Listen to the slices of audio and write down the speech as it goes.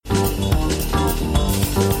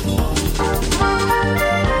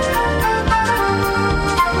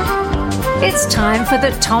It's time for the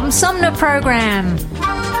Tom Sumner Program.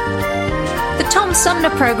 The Tom Sumner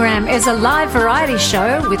Program is a live variety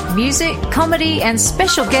show with music, comedy, and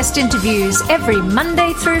special guest interviews every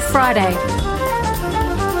Monday through Friday.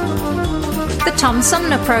 The Tom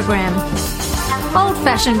Sumner Program.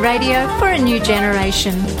 Old-fashioned radio for a new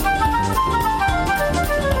generation.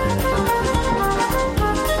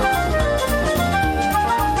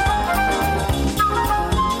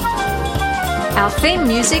 Our theme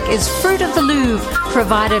music is Fruit of the Louvre,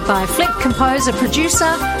 provided by flick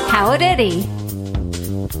composer-producer Howard Eddy.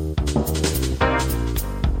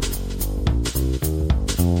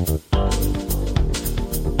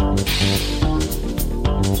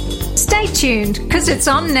 Stay tuned, because it's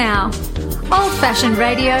on now. Old-fashioned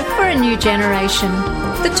radio for a new generation.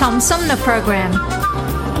 The Tom Sumner Program.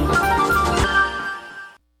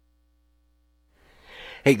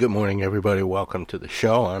 Hey, good morning, everybody. Welcome to the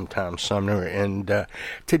show. I'm Tom Sumner, and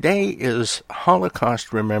today is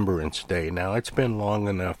Holocaust Remembrance Day. Now, it's been long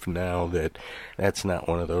enough now that that's not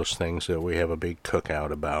one of those things that we have a big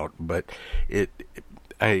cookout about, but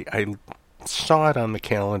I saw it on the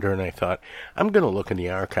calendar, and I thought, I'm going to look in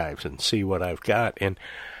the archives and see what I've got, and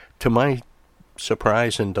to my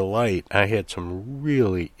surprise and delight, I had some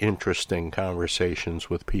really interesting conversations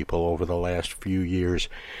with people over the last few years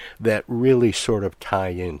that really sort of tie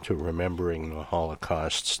into remembering the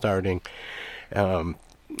Holocaust, starting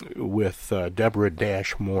with Deborah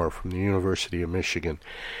Dashmore from the University of Michigan.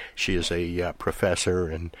 She is a professor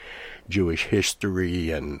in Jewish history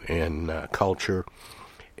and culture,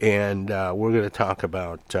 and we're going to talk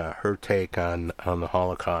about her take on the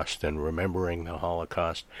Holocaust and remembering the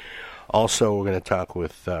Holocaust. Also, we're going to talk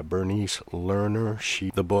with Bernice Lerner.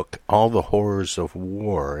 The book, All the Horrors of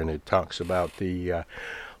War, and it talks about the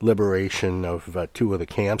liberation of two of the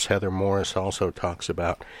camps. Heather Morris also talks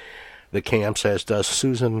about the camps, as does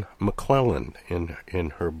Susan McClellan in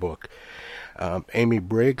her book. Amy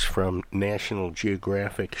Briggs from National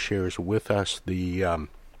Geographic shares with us the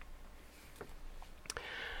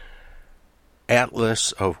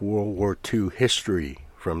Atlas of World War II History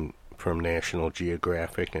from National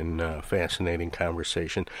Geographic, and fascinating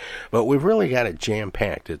conversation. But we've really got it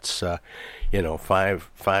jam-packed. It's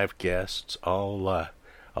five guests all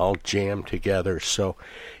jammed together, so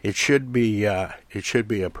it should be a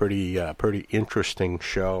pretty interesting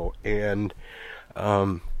show, and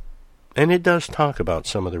it does talk about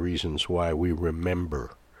some of the reasons why we remember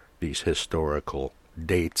these historical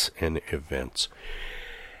dates and events.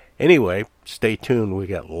 Anyway, stay tuned. We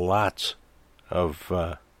got lots of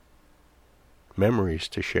memories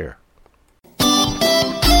to share.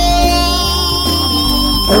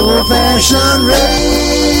 Old-fashioned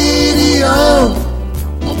radio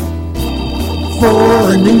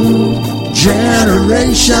for a new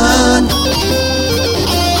generation.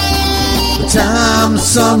 The Tom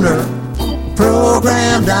Sumner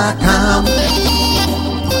Program.com.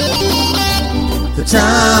 The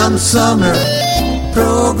Tom Sumner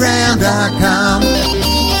Program.com.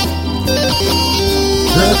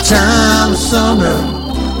 The Tom Sumner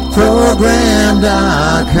Program.com.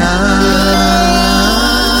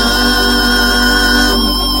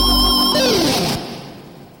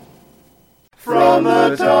 From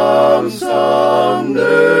the Tom Sumner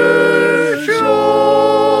Show.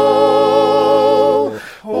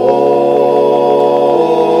 Oh,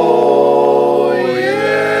 yeah.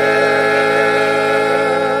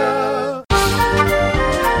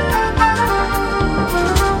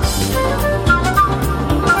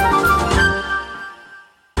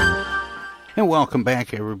 And welcome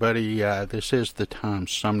back, everybody. This is the Tom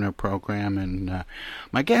Sumner Program, and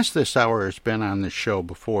my guest this hour has been on the show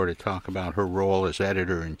before to talk about her role as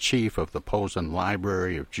editor-in-chief of the Posen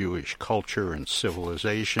Library of Jewish Culture and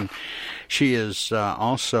Civilization. She is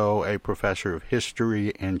also a professor of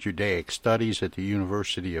history and Judaic studies at the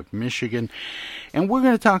University of Michigan, and we're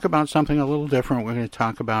going to talk about something a little different. We're going to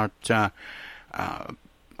talk about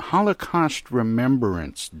Holocaust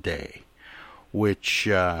Remembrance Day, which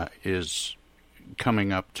is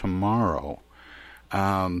coming up tomorrow.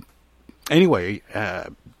 Anyway,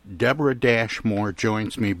 Deborah Dashmore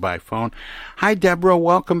joins me by phone. Hi, Deborah.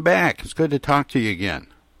 Welcome back. It's good to talk to you again.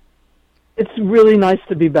 It's really nice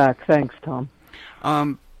to be back. Thanks, Tom.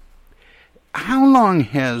 How long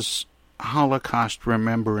has Holocaust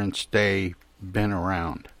Remembrance Day been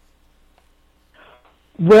around?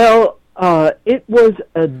 Well, it was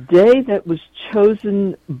a day that was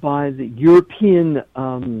chosen by the European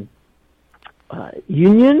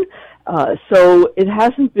Union, so it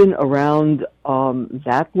hasn't been around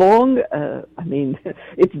that long. I mean,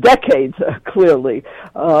 it's decades, clearly.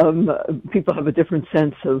 People have a different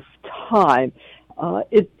sense of time.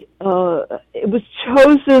 It it was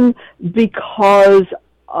chosen because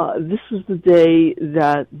this was the day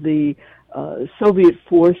that the Soviet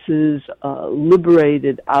forces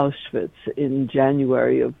liberated Auschwitz in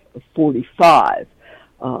January of 45,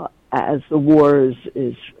 as the war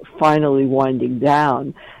is finally winding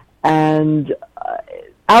down. And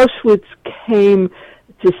Auschwitz came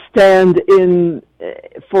to stand in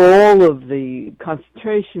for all of the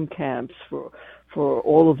concentration camps, for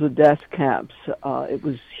all of the death camps. It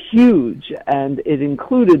was huge, and it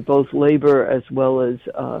included both labor as well as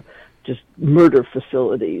just murder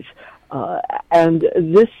facilities. And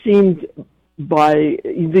this seemed by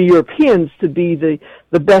the Europeans to be the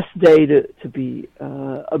best day to be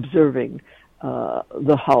observing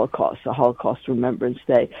the Holocaust Remembrance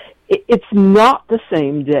Day. It's not the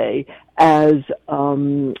same day as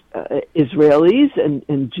Israelis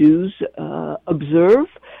and Jews observe.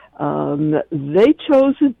 They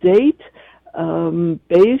chose a date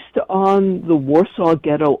based on the Warsaw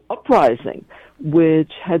Ghetto Uprising,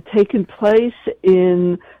 which had taken place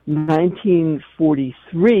in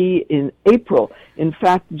 1943 in April. In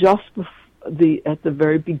fact, just at the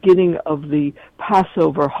very beginning of the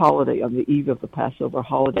Passover holiday, on the eve of the Passover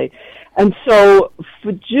holiday. And so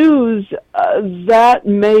for Jews, that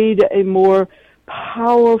made a more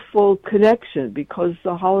powerful connection, because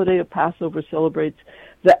the holiday of Passover celebrates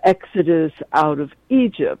the Exodus out of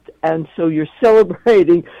Egypt. And so you're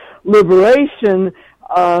celebrating liberation,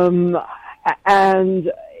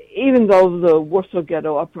 and even though the Warsaw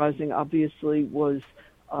Ghetto Uprising obviously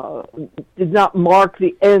did not mark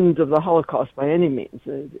the end of the Holocaust by any means.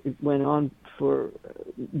 It went on for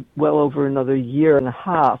well over another year and a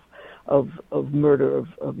half of murder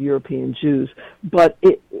of European Jews. But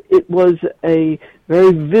it was a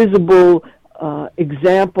very visible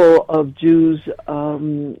example of Jews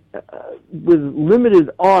with limited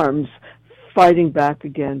arms fighting back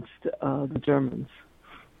against the Germans.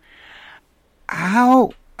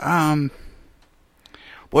 How...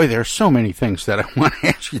 Boy, there are so many things that I want to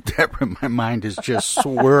ask you, Deborah. My mind is just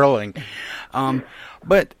swirling.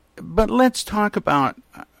 But let's talk about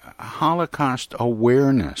Holocaust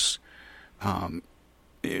awareness.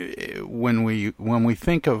 When we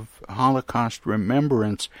think of Holocaust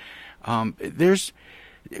remembrance, there's,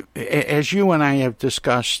 as you and I have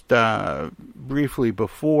discussed briefly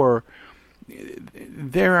before,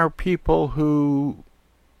 there are people who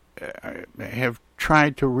have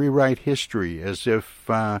tried to rewrite history as if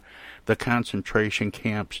the concentration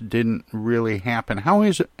camps didn't really happen. How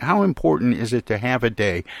important is it to have a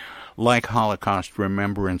day like Holocaust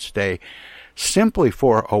Remembrance Day simply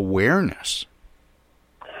for awareness?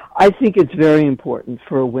 I think it's very important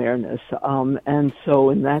for awareness. And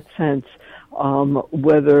so in that sense,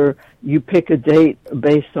 whether you pick a date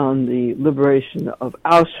based on the liberation of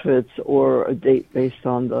Auschwitz or a date based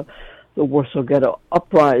on the Warsaw Ghetto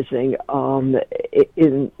Uprising,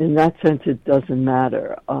 in that sense, it doesn't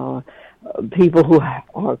matter. People who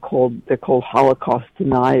are called Holocaust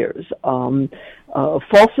deniers,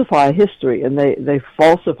 falsify history, and they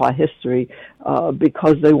falsify history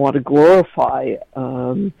because they want to glorify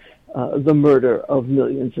the murder of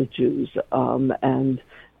millions of Jews, and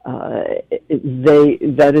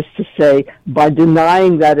that is to say, by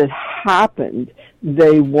denying that it happened,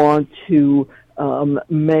 they want to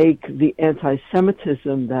make the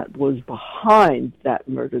anti-Semitism that was behind that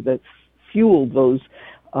murder, that fueled those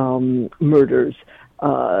murders,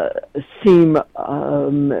 seem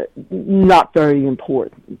not very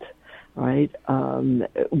important, right?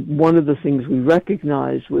 One of the things we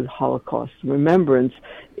recognize with Holocaust remembrance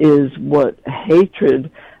is what hatred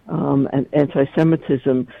and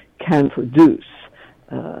anti-Semitism can produce,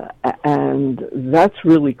 and that's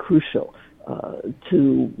really crucial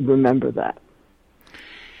to remember that.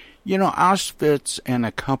 You know, Auschwitz and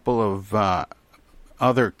a couple of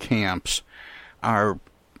other camps are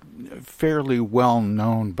fairly well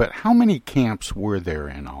known, but how many camps were there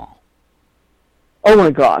in all? Oh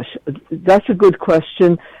my gosh, that's a good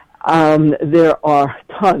question. There are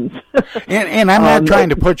tons. and I'm not trying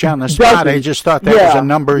to put you on the spot. I just thought that was a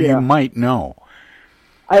number you might know.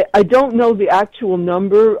 I don't know the actual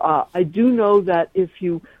number. I do know that if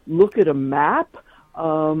you look at a map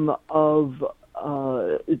of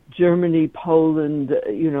Germany, Poland,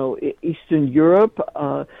 Eastern Europe,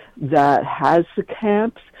 that has the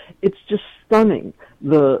camps, it's just stunning,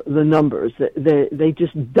 the numbers. They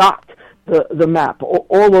just dot the map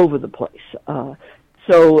all over the place.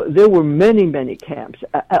 So there were many, many camps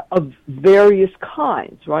of various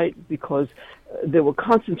kinds, right? Because there were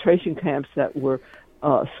concentration camps that were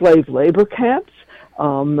slave labor camps.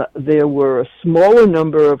 There were a smaller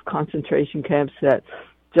number of concentration camps that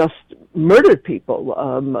just murdered people,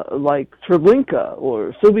 like Treblinka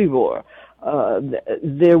or Sobibor.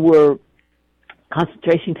 There were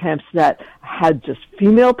concentration camps that had just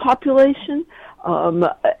female population.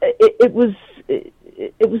 It was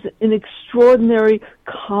an extraordinary,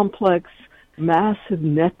 complex, massive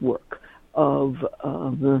network of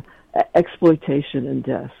exploitation and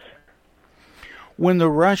death. When the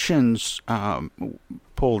Russians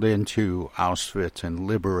pulled into Auschwitz and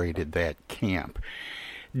liberated that camp,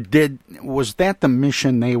 was that the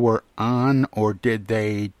mission they were on, or did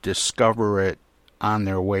they discover it on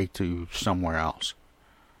their way to somewhere else?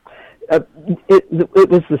 It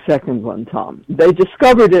was the second one, Tom. They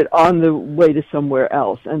discovered it on the way to somewhere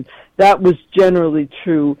else, and that was generally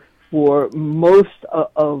true for most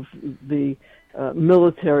of the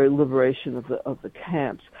military liberation of the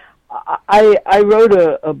camps. I wrote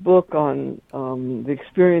a book on the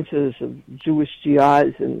experiences of Jewish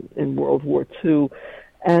GIs in World War II,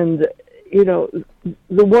 and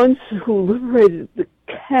the ones who liberated the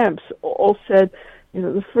camps all said,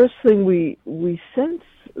 the first thing we sensed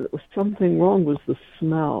that was something wrong was the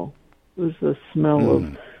smell. It was the smell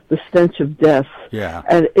of the stench of death. Yeah.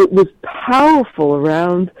 And it was powerful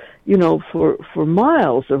around, for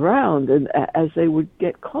miles around. And as they would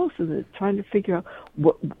get closer, they're trying to figure out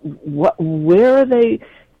where are they,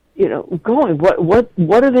 going?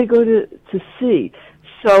 What are they going to see?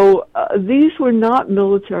 So these were not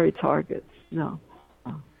military targets. No.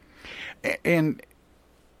 And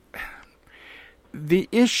the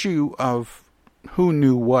issue of who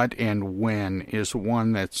knew what and when is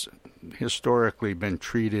one that's historically been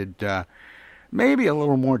treated maybe a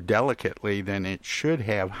little more delicately than it should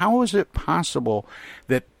have. How is it possible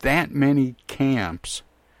that many camps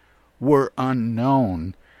were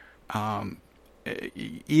unknown,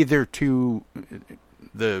 either to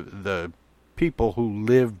the people who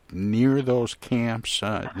lived near those camps,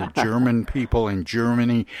 the German people in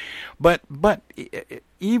Germany, but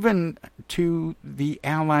even to the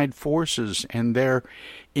Allied forces and their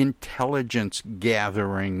intelligence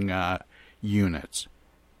gathering units?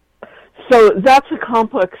 So that's a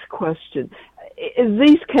complex question.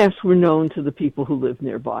 These camps were known to the people who lived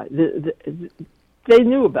nearby. They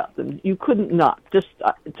knew about them. You couldn't not. Just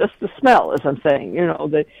the smell, as I'm saying.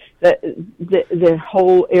 The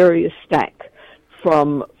whole area stank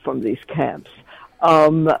from these camps.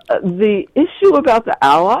 The issue about the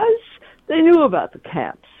Allies, they knew about the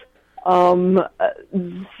camps.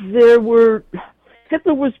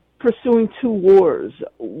 Hitler was pursuing two wars.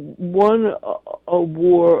 One, a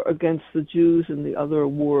war against the Jews, and the other, a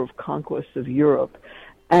war of conquest of Europe.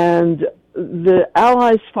 And the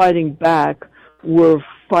Allies fighting back were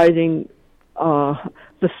fighting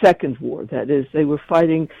the Second War. That is, they were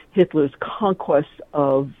fighting Hitler's conquest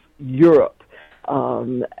of Europe.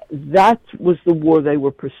 That was the war they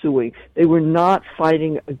were pursuing. They were not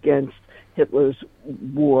fighting against Hitler's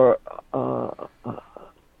war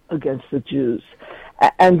against the Jews.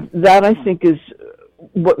 And that, I think, is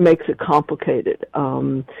what makes it complicated.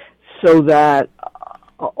 So that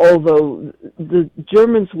although the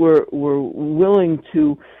Germans were willing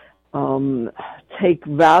to take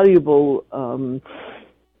valuable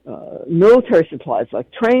military supplies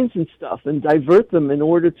like trains and stuff and divert them in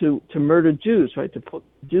order to murder Jews, right, to put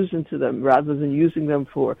Jews into them rather than using them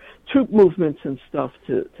for troop movements and stuff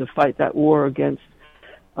to fight that war against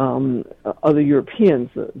other Europeans,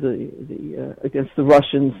 against the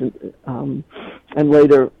Russians, and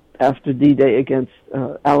later after D-Day against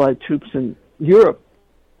Allied troops in Europe,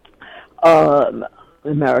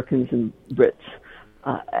 Americans and Brits.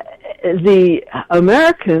 The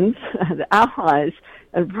Americans, the Allies,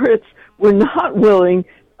 and Brits were not willing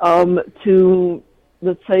to,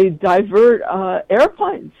 let's say, divert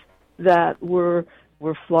airplanes that were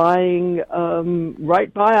flying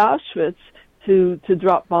right by Auschwitz to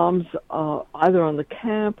drop bombs either on the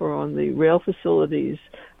camp or on the rail facilities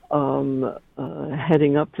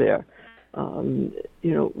heading up there.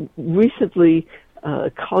 Recently,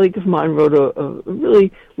 a colleague of mine wrote a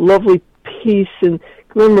really lovely piece in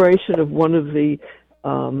commemoration of one of the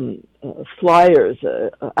flyers,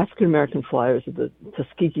 African-American flyers of the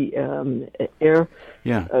Tuskegee Air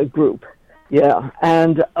Group. Yeah,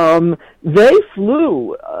 and they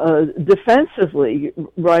flew defensively,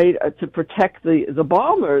 right, to protect the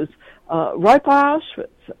bombers right by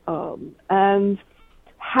Auschwitz. And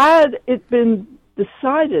had it been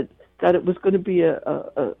decided that it was going to be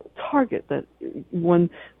a target, that one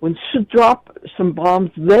should drop some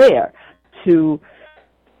bombs there to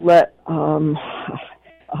let to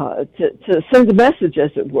send a message,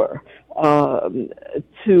 as it were,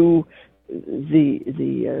 to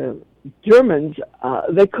the Germans,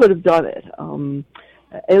 they could have done it.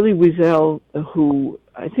 Elie Wiesel, who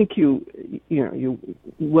I think you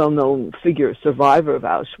well-known figure, survivor of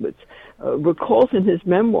Auschwitz, recalls in his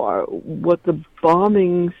memoir what the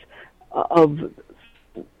bombings of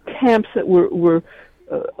camps that were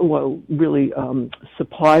really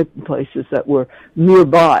supply places that were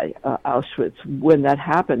nearby Auschwitz when that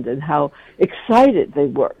happened, and how excited they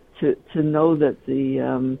were to know that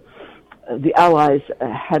the Allies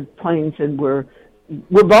had planes and were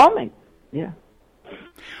bombing. Yeah.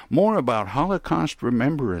 More about Holocaust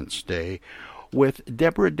Remembrance Day with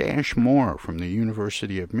Deborah Dash Moore from the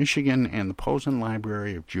University of Michigan and the Posen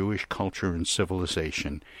Library of Jewish Culture and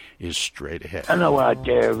Civilization is straight ahead. Hello out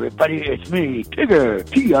there, everybody. It's me, Tigger.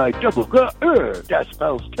 T-I-G-G-R. That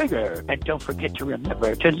spells Tigger. And don't forget to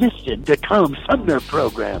remember to listen to Tom Sumner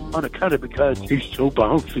program on account of because he's so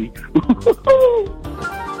bouncy.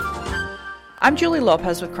 I'm Julie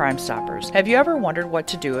Lopez with Crime Stoppers. Have you ever wondered what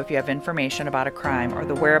to do if you have information about a crime or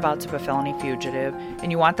the whereabouts of a felony fugitive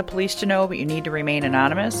and you want the police to know but you need to remain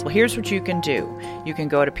anonymous? Well, here's what you can do. You can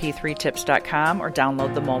go to p3tips.com or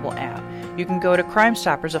download the mobile app. You can go to Crime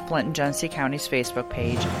Stoppers of Flint and Genesee County's Facebook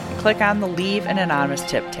page and click on the Leave an Anonymous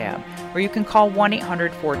Tip tab, where you can call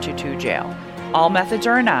 1-800-422-JAIL. All methods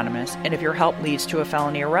are anonymous, and if your help leads to a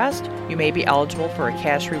felony arrest, you may be eligible for a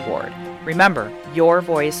cash reward. Remember, your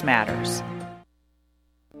voice matters.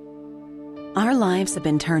 Our lives have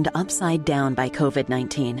been turned upside down by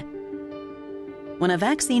COVID-19. When a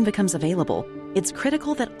vaccine becomes available, it's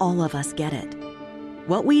critical that all of us get it.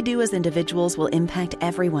 What we do as individuals will impact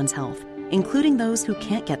everyone's health, including those who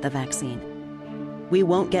can't get the vaccine. We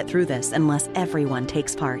won't get through this unless everyone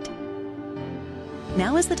takes part.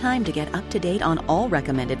 Now is the time to get up to date on all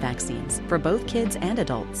recommended vaccines for both kids and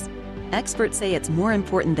adults. Experts say it's more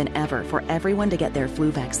important than ever for everyone to get their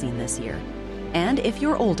flu vaccine this year. And if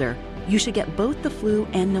you're older, you should get both the flu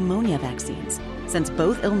and pneumonia vaccines, since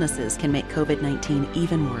both illnesses can make COVID-19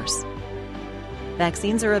 even worse.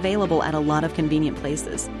 Vaccines are available at a lot of convenient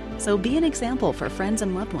places, so be an example for friends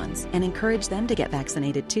and loved ones and encourage them to get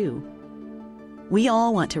vaccinated too. We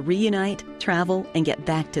all want to reunite, travel, and get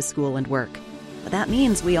back to school and work. But that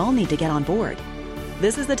means we all need to get on board.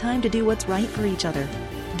 This is the time to do what's right for each other.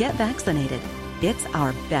 Get vaccinated. It's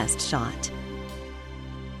our best shot.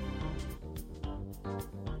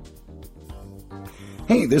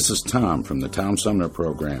 Hey, this is Tom from the Tom Sumner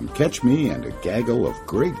Program. Catch me and a gaggle of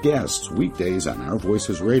great guests weekdays on Our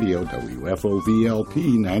Voices Radio,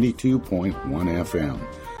 WFOVLP 92.1 FM.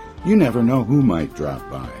 You never know who might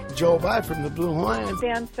drop by. Joe By from the Blue Hawaiian.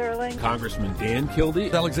 Dan Serling. Congressman Dan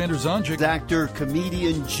Kildee. Alexander Zonjic. Actor,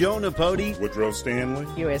 comedian Joe Napodi. Woodrow Stanley.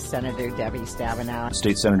 U.S. Senator Debbie Stabenow.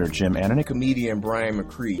 State Senator Jim Ananich. Comedian Brian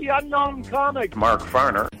McCree. The unknown comic. Mark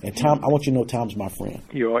Farner. And Tom, I want you to know Tom's my friend.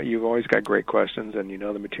 You've always got great questions, and you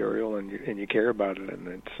know the material, and you care about it,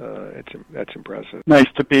 and that's impressive.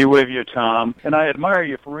 Nice to be with you, Tom. And I admire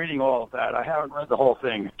you for reading all of that. I haven't read the whole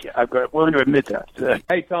thing. I'm willing to admit that.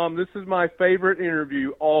 Hey, Tom, this is my favorite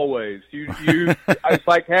interview always. It's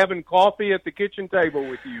like having coffee at the kitchen table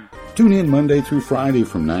with you. Tune in Monday through Friday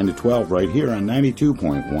from 9 to 12 right here on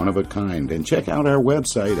 92.1 of a kind, and check out our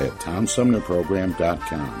website at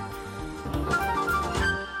TomSumnerProgram.com.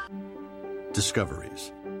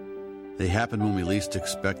 Discoveries. They happen when we least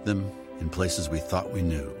expect them, in places we thought we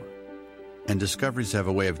knew. And discoveries have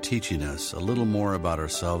a way of teaching us a little more about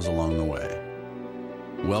ourselves along the way.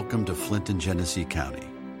 Welcome to Flint and Genesee County,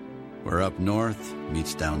 where up north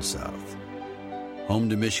meets down south. Home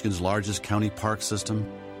to Michigan's largest county park system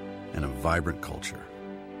and a vibrant culture.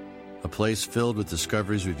 A place filled with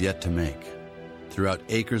discoveries we've yet to make, throughout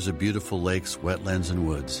acres of beautiful lakes, wetlands, and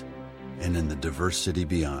woods, and in the diverse city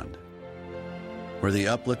beyond. Where the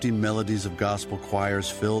uplifting melodies of gospel choirs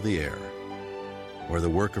fill the air. Where the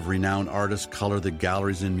work of renowned artists color the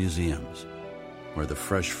galleries and museums. Where the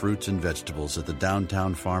fresh fruits and vegetables at the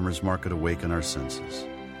downtown farmers market awaken our senses.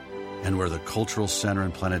 And where the cultural center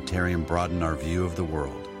and planetarium broaden our view of the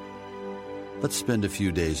world. Let's spend a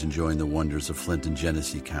few days enjoying the wonders of Flint and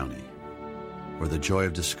Genesee County, where the joy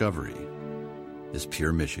of discovery is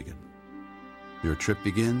pure Michigan. Your trip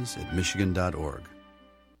begins at michigan.org.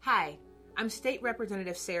 Hi, I'm State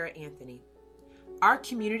Representative Sarah Anthony. Our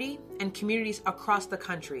community and communities across the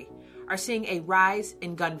country are seeing a rise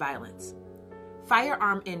in gun violence.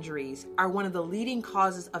 Firearm injuries are one of the leading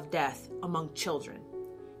causes of death among children.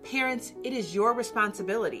 Parents, it is your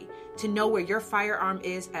responsibility to know where your firearm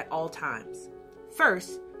is at all times.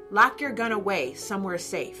 First, lock your gun away somewhere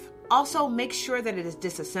safe. Also, make sure that it is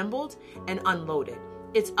disassembled and unloaded.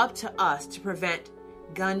 It's up to us to prevent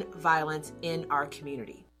gun violence in our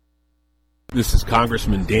community. This is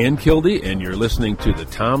Congressman Dan Kildee, and you're listening to the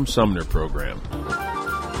Tom Sumner Program.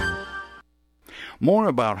 more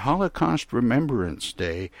about Holocaust Remembrance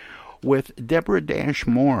Day with Deborah Dash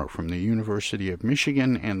Moore from the University of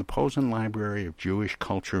Michigan, and the Posen Library of Jewish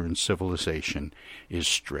Culture and Civilization is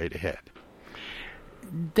straight ahead.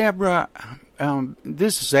 Deborah,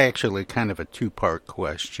 this is actually kind of a two-part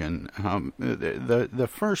question. The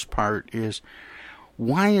first part is,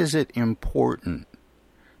 why is it important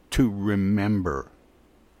to remember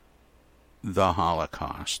the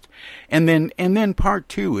Holocaust? And then part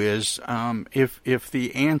two is, if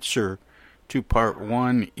the answer to part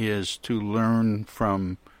one is to learn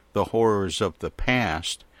from the horrors of the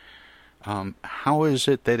past, how is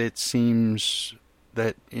it that it seems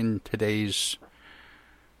that in today's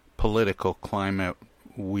political climate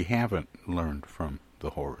we haven't learned from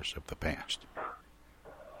the horrors of the past?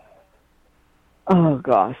 Oh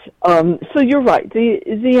gosh. So you're right.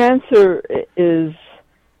 The answer is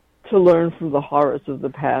to learn from the horrors of the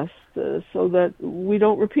past so that we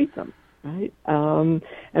don't repeat them, right? And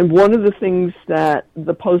one of the things that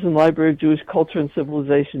the Posen Library of Jewish Culture and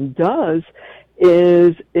Civilization does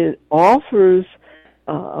is it offers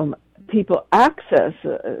people access,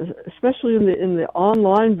 especially in the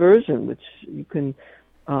online version, which you can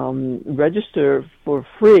register for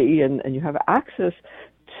free, and you have access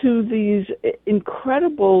to these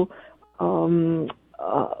incredible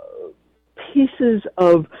pieces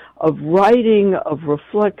of writing, of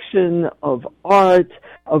reflection, of art,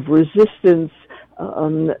 of resistance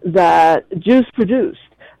that Jews produced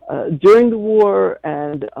during the war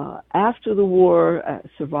and after the war,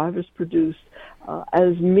 survivors produced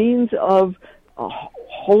as means of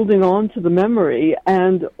holding on to the memory,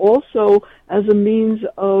 and also as a means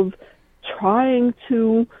of trying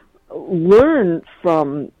to learn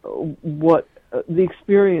from what the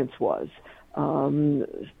experience was,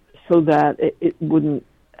 so that it wouldn't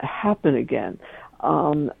happen again.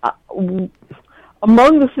 Among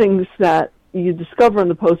the things that you discover in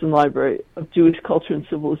the Posen Library of Jewish Culture and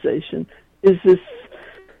Civilization is this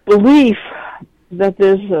belief that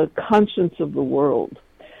there's a conscience of the world.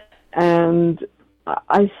 And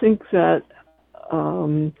I think that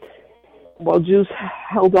while Jews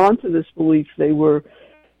held on to this belief, they were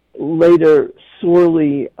later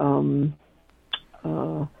sorely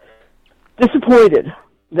disappointed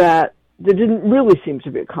that there didn't really seem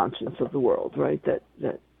to be a conscience of the world, right,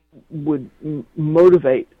 that would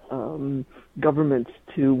motivate governments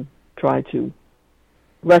to try to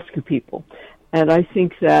rescue people. And I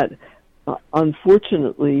think that,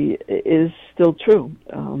 unfortunately, is still true.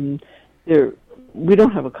 We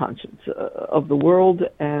don't have a conscience of the world,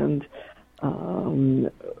 and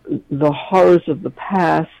the horrors of the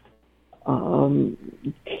past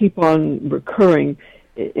keep on recurring,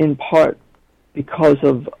 in part because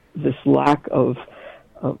of this lack of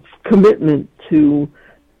commitment to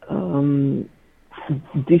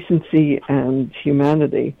decency and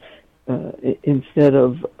humanity, instead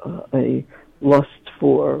of a lust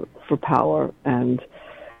for power and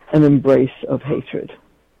an embrace of hatred.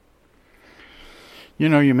 You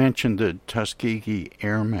know, you mentioned the Tuskegee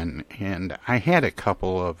Airmen, and I had a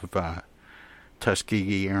couple of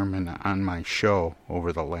Tuskegee Airmen on my show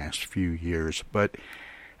over the last few years, but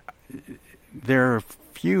there are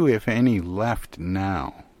few, if any, left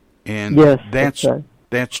now. And yes,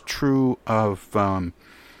 that's true of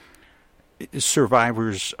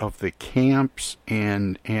survivors of the camps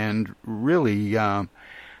and really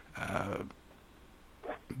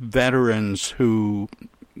veterans who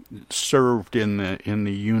served in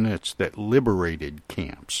the units that liberated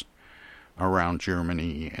camps around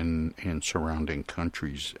Germany and surrounding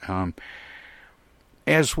countries.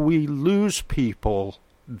 As we lose people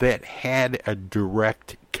that had a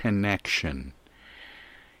direct connection,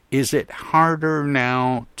 is it harder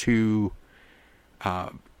now to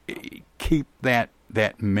keep that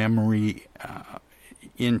memory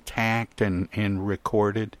intact and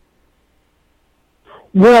recorded?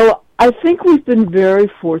 Well, I think we've been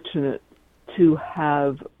very fortunate to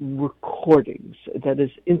have recordings, that is,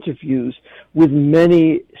 interviews with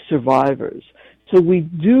many survivors. So we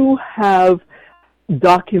do have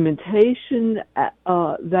documentation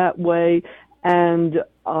that way, and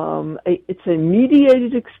it's a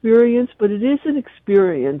mediated experience, but it is an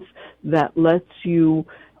experience that lets you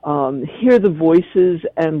hear the voices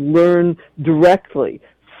and learn directly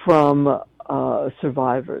from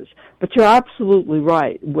survivors. But you're absolutely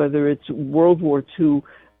right, whether it's World War II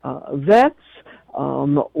vets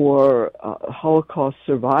or Holocaust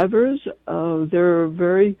survivors, there are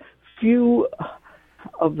very few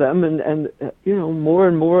of them, and more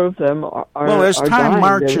and more of them are. Well, as time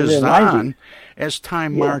marches on, Yeah.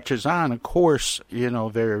 marches on, of course,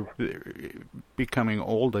 they're becoming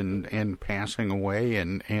old and passing away,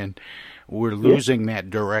 and we're losing that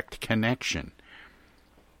direct connection.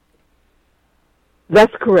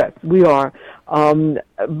 That's correct. We are,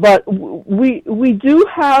 but we do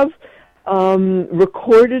have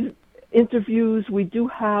recorded interviews. We do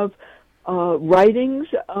have writings.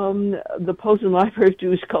 The Posen Library of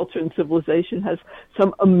Jewish Culture and Civilization has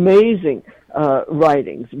some amazing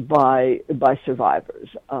writings by survivors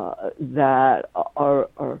that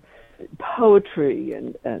are poetry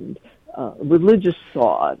and religious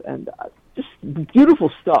thought and just beautiful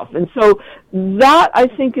stuff. And so that, I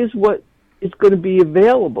think, is what is going to be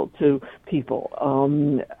available to people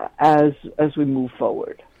as we move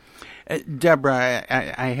forward. Deborah,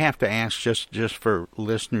 I have to ask, just for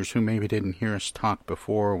listeners who maybe didn't hear us talk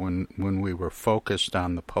before when we were focused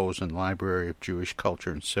on the Posen Library of Jewish Culture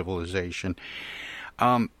and Civilization.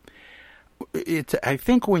 I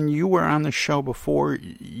think when you were on the show before,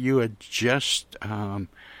 you had just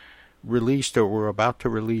released or were about to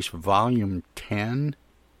release Volume 10.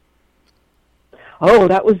 Oh,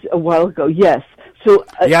 that was a while ago. Yes. So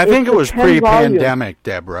I think it was pre-pandemic,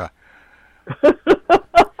 Deborah.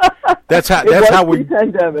 That's how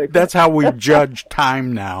we judge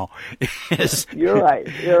time now. You're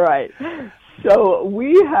right. So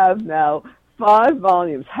we have now 5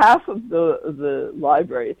 volumes, half of the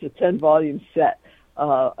library. It's a 10-volume set,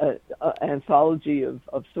 an anthology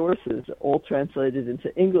of sources, all translated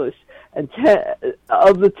into English. And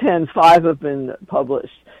of the 10, 5 have been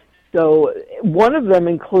published. So one of them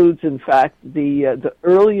includes, in fact, the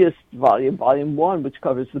earliest volume, Volume 1, which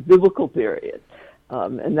covers the biblical period.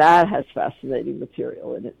 And that has fascinating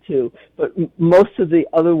material in it, too. But most of the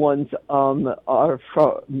other ones are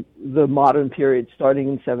from the modern period, starting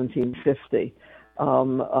in 1750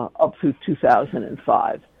 up through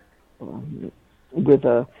 2005, with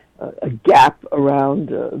a gap around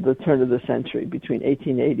the turn of the century between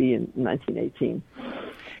 1880 and 1918.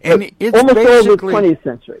 And it's almost all the basically 20th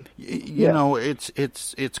century. You know, it's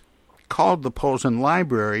called the Posen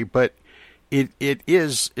Library, but it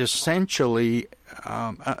is essentially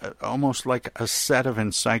almost like a set of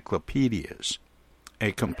encyclopedias,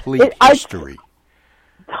 a complete history.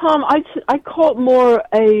 Tom, I call it more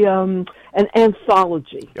an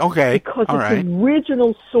anthology. Okay, because all it's right.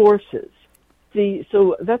 Original sources. See,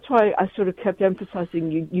 so that's why I sort of kept emphasizing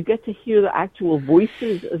you get to hear the actual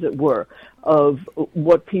voices, as it were, of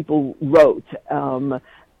what people wrote,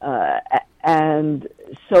 and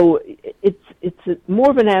so it's more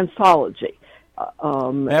of an anthology.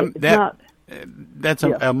 That's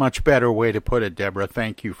a much better way to put it, Deborah.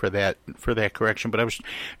 Thank you for that correction. But I was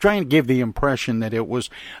trying to give the impression that it was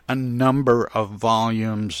a number of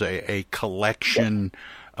volumes, a collection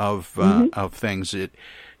of things.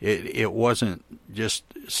 It wasn't just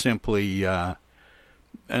simply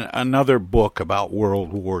another book about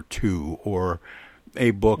World War II or a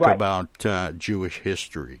book about Jewish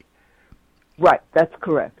history. Right, that's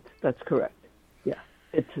correct. Yeah,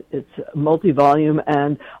 it's multi-volume,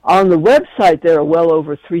 and on the website there are well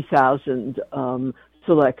over 3,000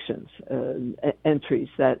 selections, entries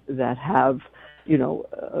that have,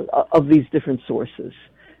 of these different sources.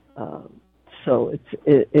 So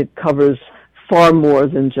it covers far more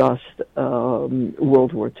than just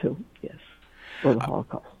World War II, yes, or the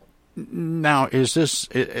Holocaust. Now, is this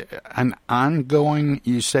an ongoing?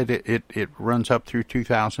 You said it runs up through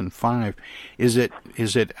 2005. Is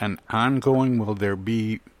it an ongoing? Will there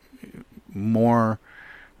be more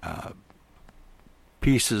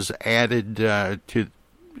pieces added to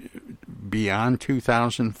beyond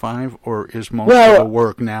 2005, or is most of the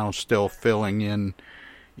work now still filling in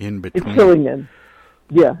between? It's filling in.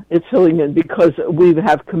 Yeah, it's filling in because we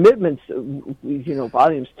have commitments.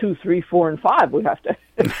 Volumes 2, 3, 4, and 5. We have to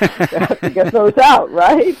get those out,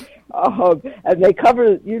 right? And they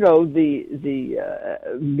cover, the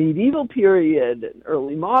medieval period, and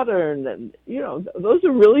early modern, and those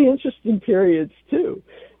are really interesting periods too.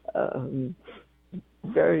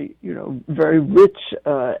 Very rich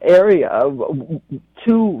area.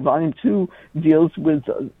 Volume 2 deals with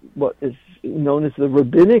what is known as the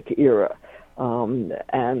rabbinic era.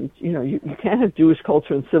 And you can't have Jewish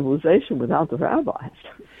culture and civilization without the rabbis.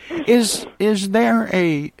 Is there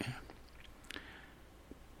a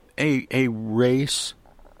race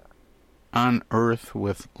on Earth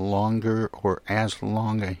with longer or as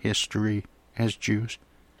long a history as Jews?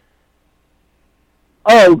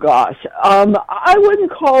 Oh gosh, I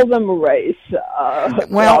wouldn't call them a race.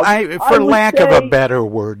 For lack of a better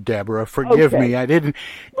word, Deborah, forgive me, I didn't.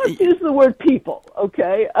 Let's use the word people,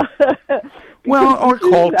 okay? Well, or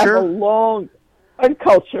culture. And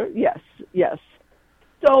culture, yes.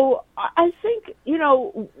 So I think,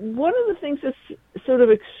 one of the things that's sort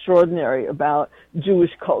of extraordinary about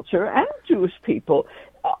Jewish culture and Jewish people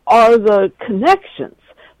are the connections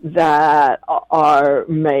that are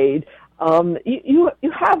made. You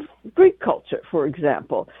have Greek culture, for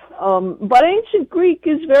example, but ancient Greek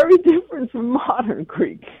is very different from modern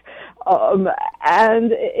Greek,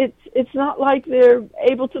 and it's not like they're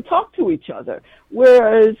able to talk to each other.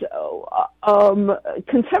 Whereas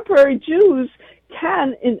contemporary Jews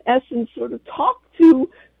can, in essence, sort of talk to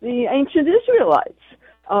the ancient Israelites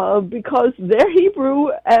because their Hebrew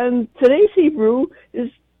and today's Hebrew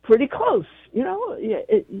is pretty close.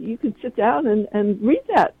 You can sit down and read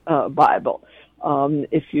that Bible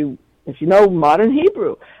if you know modern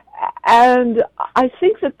Hebrew. And I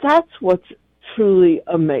think that that's what's truly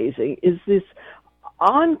amazing, is this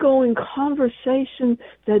ongoing conversation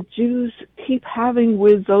that Jews keep having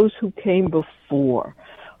with those who came before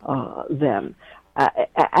them.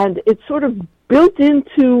 And it's sort of built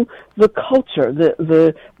into the culture,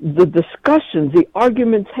 the discussions, the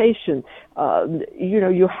argumentation.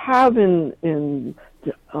 You have in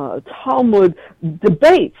Talmud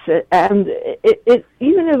debates, and it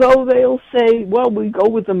even though they'll say, well, we go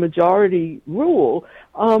with the majority rule,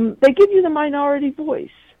 they give you the minority voice.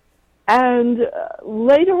 And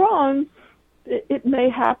later on, it may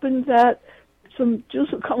happen that some Jews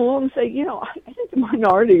will come along and say, I think the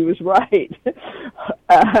minority was right.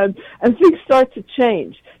 and things start to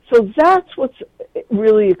change. So that's what's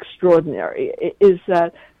really extraordinary, is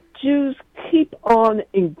that Jews keep on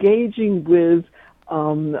engaging with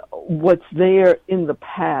what's there in the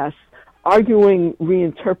past, arguing,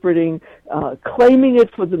 reinterpreting, claiming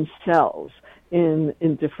it for themselves in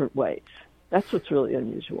different ways. That's what's really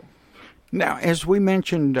unusual. Now, as we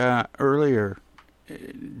mentioned earlier,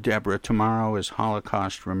 Deborah, tomorrow is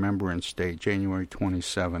Holocaust Remembrance Day, January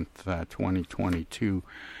 27th, 2022.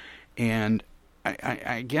 And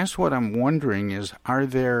I guess what I'm wondering is, are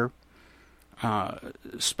there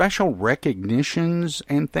special recognitions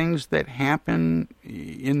and things that happen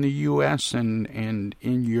in the U.S. and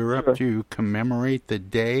in Europe to commemorate the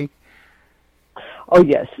day? Oh,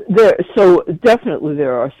 yes. So definitely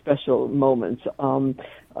there are special moments.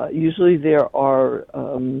 Usually there are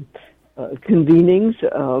convenings,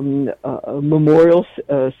 memorial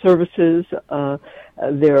services.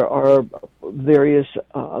 There are various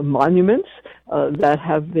monuments that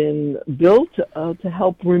have been built to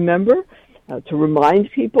help remember, to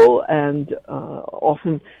remind people, and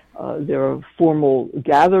often there are formal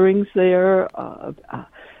gatherings there.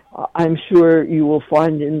 I'm sure you will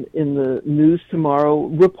find in the news tomorrow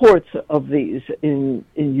reports of these in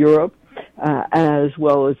Europe, as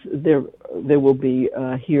well as there will be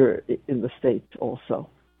here in the States also.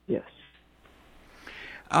 Yes.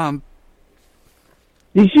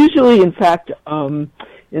 These usually, in fact, in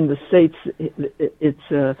the States,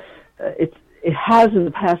 it has in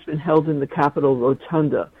the past been held in the Capitol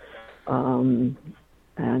Rotunda, and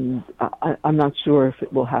I'm not sure if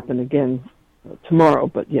it will happen again tomorrow,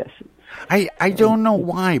 but yes. I don't know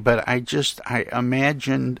why, but I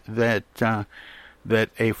imagined that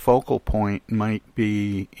a focal point might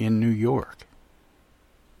be in New York.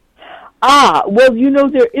 Well,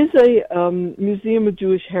 there is a Museum of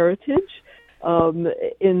Jewish Heritage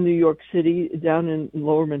in New York City, down in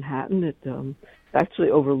Lower Manhattan. It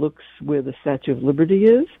actually overlooks where the Statue of Liberty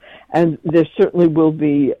is, and there certainly will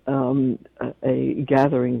be a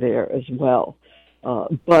gathering there as well.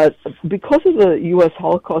 But because of the U.S.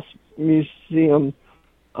 Holocaust Museum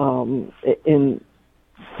in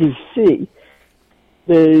D.C.,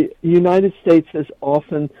 the United States has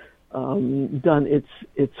often done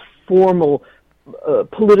its formal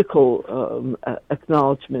political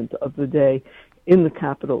acknowledgement of the day in the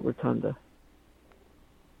Capitol Rotunda.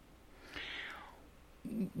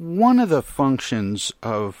 One of the functions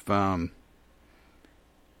of the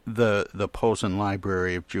Posen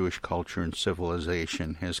Library of Jewish Culture and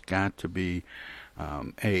Civilization has got to be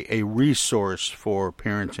a resource for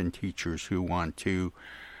parents and teachers who want to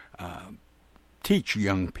teach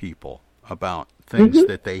young people about things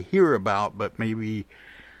that they hear about but maybe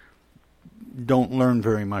don't learn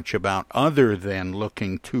very much about, other than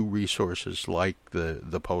looking to resources like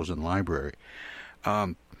the Posen Library.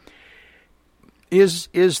 Is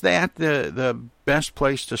that the best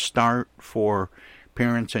place to start for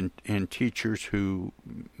parents and teachers who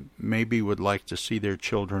maybe would like to see their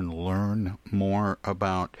children learn more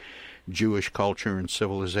about Jewish culture and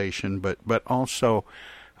civilization, but also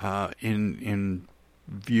in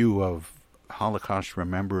view of Holocaust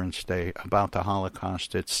Remembrance Day, about the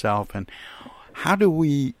Holocaust itself, and how do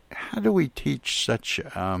we teach such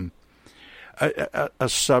a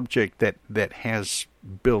subject that has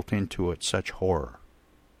built into it such horror?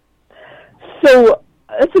 So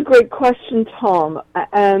that's a great question, Tom.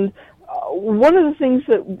 And one of the things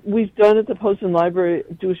that we've done at the Posen Library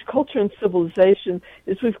of Jewish Culture and Civilization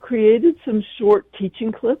is we've created some short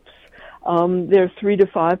teaching clips. They're 3 to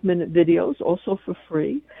 5 minute videos, also for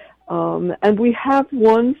free. And we have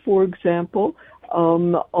one, for example,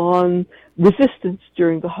 on resistance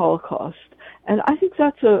during the Holocaust. And I think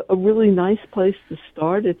that's a really nice place to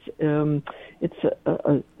start. It's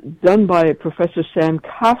done by Professor Sam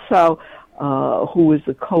Kassow, who is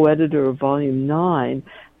the co-editor of Volume 9.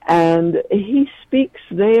 And he speaks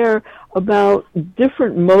there about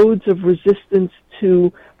different modes of resistance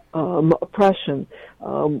to oppression.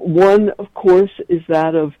 One, of course, is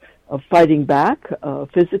that of fighting back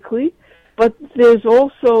physically, but there's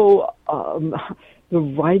also the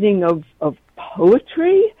writing of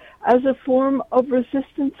poetry as a form of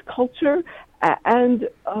resistance culture, and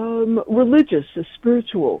religious, a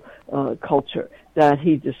spiritual culture that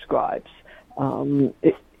he describes.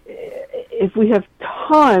 If we have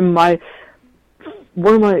time,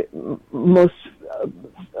 one of my most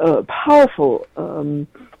powerful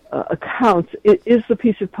accounts is the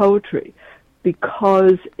piece of poetry,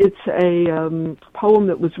 because it's a poem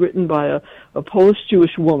that was written by a Polish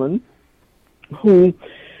Jewish woman who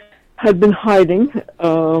had been hiding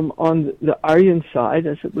on the Aryan side,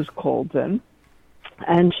 as it was called then,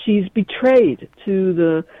 and she's betrayed to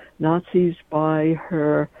the Nazis by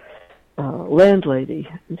her landlady.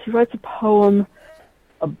 And she writes a poem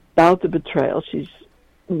about the betrayal. She's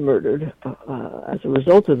murdered as a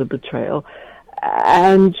result of the betrayal.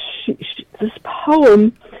 And this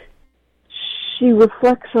poem, she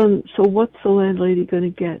reflects on, so what's the landlady going to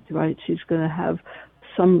get, right? She's going to have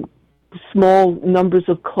some small numbers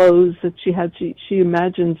of clothes that she had. She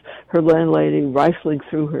imagines her landlady rifling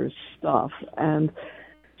through her stuff, and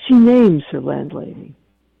she names her landlady.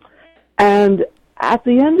 And at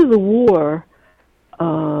the end of the war,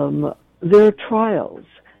 there are trials,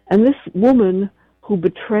 and this woman who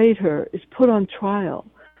betrayed her is put on trial,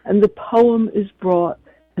 and the poem is brought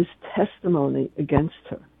as testimony against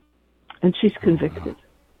her, and she's convicted.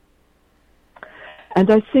 And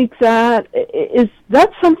I think that's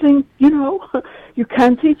something, you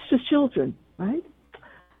can teach to children, right?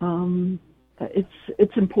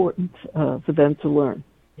 It's important for them to learn.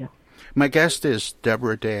 Yeah. My guest is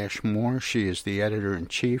Deborah Dash Moore. She is the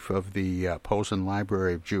editor-in-chief of the Posen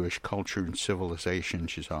Library of Jewish Culture and Civilization.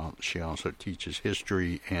 She also teaches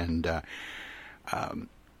history and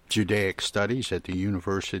Judaic studies at the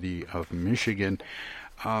University of Michigan.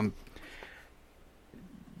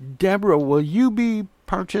 Deborah, will you be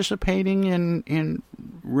participating in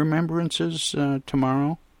remembrances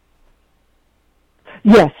tomorrow?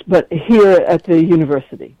 Yes, but here at the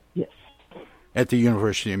university, yes. At the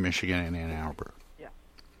University of Michigan in Ann Arbor. Yeah,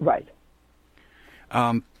 right.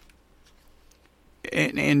 And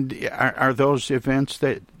are those events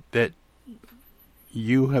that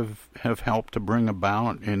you have helped to bring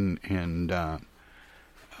about and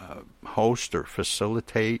host or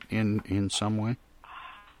facilitate in some way?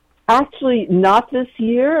 Actually, not this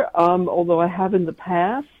year, although I have in the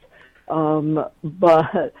past.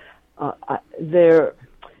 But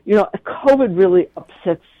COVID really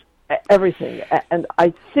upsets everything, and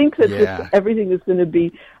I think that everything is going to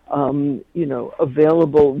be,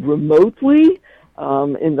 available remotely.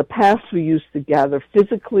 In the past, we used to gather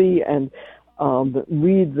physically and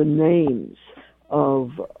read the names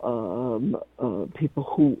of people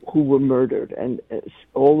who were murdered, and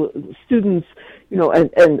all the students,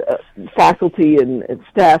 and faculty and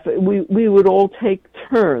staff. We would all take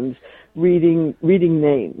turns reading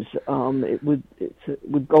names. It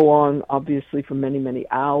would go on obviously for many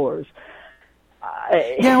hours.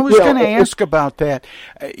 I was going to ask about that.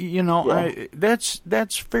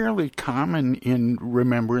 That's fairly common in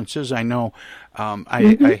remembrances. I know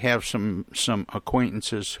I have some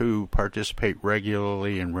acquaintances who participate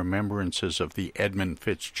regularly in remembrances of the Edmund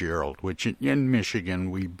Fitzgerald, which in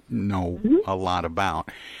Michigan we know a lot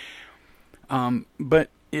about. But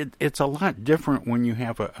it's a lot different when you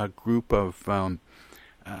have a group of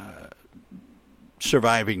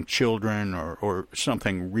surviving children or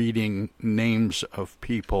something reading names of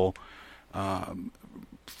people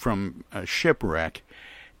from a shipwreck,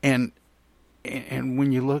 and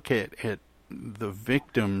when you look at the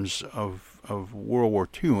victims of World War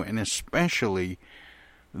II, and especially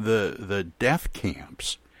the death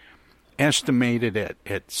camps, estimated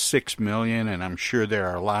at 6 million, and I'm sure there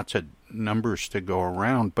are lots of numbers to go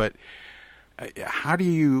around, but how do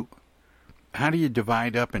you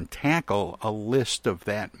divide up and tackle a list of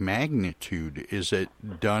that magnitude? Is it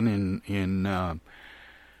done in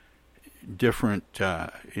different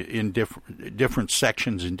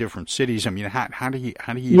sections in different cities? I mean, how do you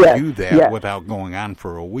do that without going on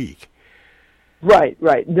for a week? Right.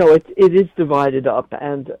 No, it is divided up,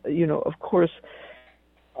 and of course,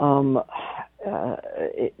 the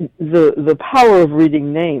power of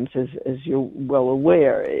reading names, as you're well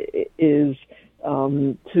aware, is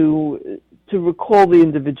to recall the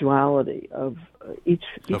individuality of each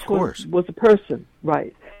of course. one was a person,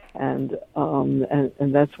 right? And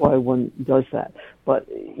that's why one does that. But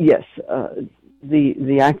yes,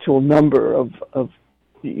 the actual number of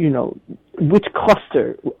which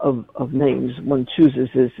cluster of names one chooses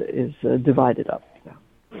is divided up. Yeah.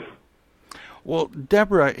 Well,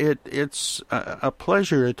 Deborah, it's a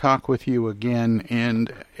pleasure to talk with you again,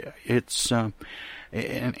 and it's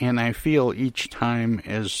and I feel each time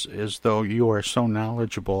as though you are so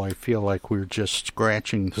knowledgeable. I feel like we're just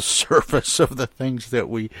scratching the surface of the things that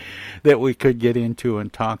we could get into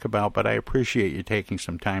and talk about. But I appreciate you taking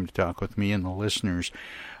some time to talk with me and the listeners,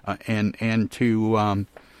 and to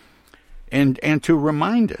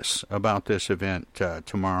remind us about this event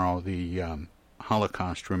tomorrow, the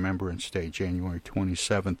Holocaust Remembrance Day, January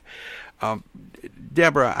 27th.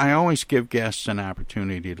 Deborah, I always give guests an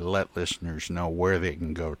opportunity to let listeners know where they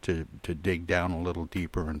can go to dig down a little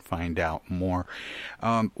deeper and find out more.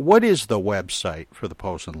 What is the website for the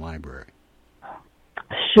Posen Library?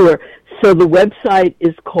 Sure. So the website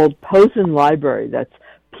is called Posen Library. That's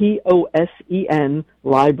POSEN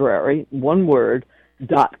Library, one word,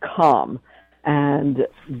 .com. And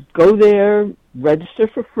go there, register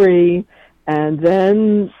for free, and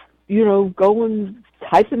then, go and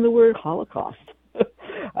type in the word Holocaust,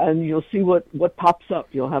 and you'll see what pops up.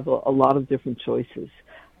 You'll have a lot of different choices.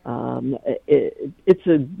 It's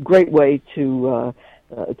a great way to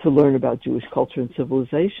learn about Jewish culture and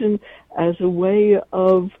civilization as a way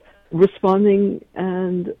of responding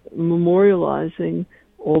and memorializing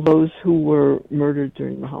all those who were murdered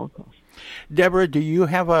during the Holocaust. Deborah, do you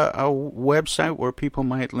have a website where people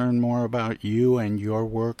might learn more about you and your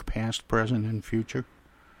work, past, present, and future?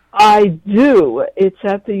 I do. It's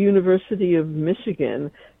at the University of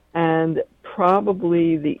Michigan, and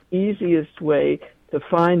probably the easiest way to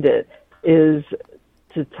find it is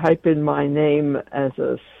to type in my name as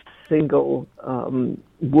a single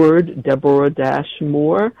word,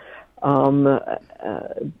 Deborah-Moore.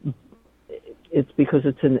 It's because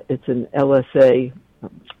it's an LSA,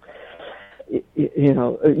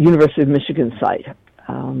 University of Michigan site.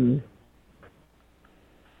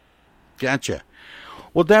 Gotcha.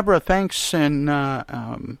 Well, Deborah, thanks,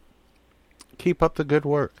 and keep up the good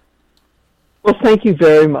work. Well, thank you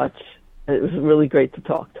very much. It was really great to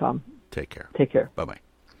talk, Tom. Take care. Take care. Bye-bye.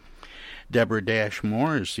 Deborah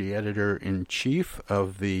Moore is the editor-in-chief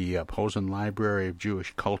of the Posen Library of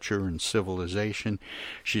Jewish Culture and Civilization.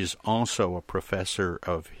 She's also a professor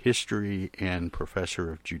of history and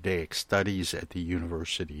professor of Judaic Studies at the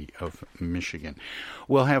University of Michigan.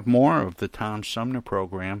 We'll have more of the Tom Sumner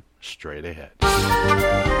program straight ahead.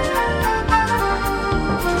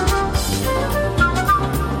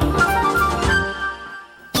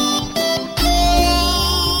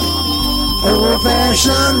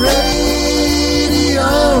 Old-fashioned radio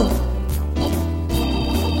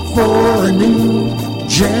for a new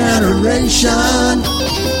generation.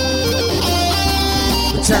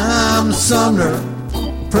 The Tom Sumner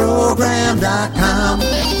Program.com.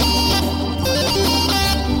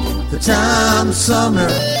 The Tom Sumner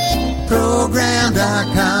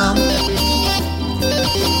Program.com.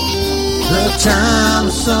 The Tom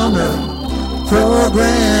Sumner Program.com.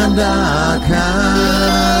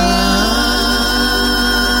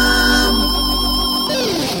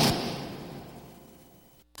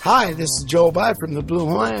 Hi, this is Joe By from the Blue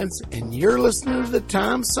Hawaiians, and you're listening to the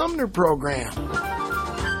Tom Sumner Program.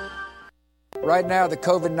 Right now, the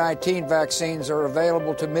COVID-19 vaccines are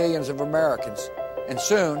available to millions of Americans, and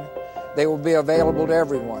soon they will be available to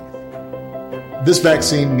everyone. This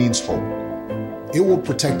vaccine means hope. It will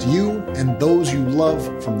protect you and those you love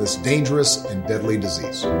from this dangerous and deadly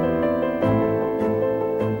disease.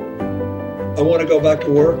 I want to go back to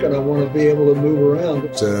work, and I want to be able to move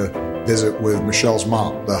around. To visit with Michelle's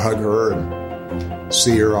mom, to hug her and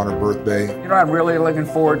see her on her birthday. You know what I'm really looking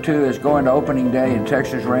forward to is going to opening day in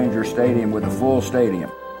Texas Ranger Stadium with a full stadium.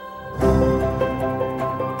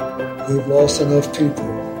 We've lost enough people,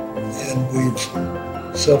 and we've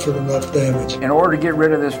suffered enough damage. In order to get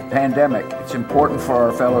rid of this pandemic, it's important for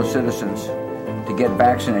our fellow citizens to get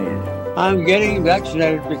vaccinated. I'm getting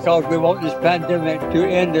vaccinated because we want this pandemic to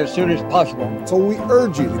end as soon as possible. So we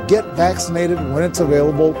urge you to get vaccinated when it's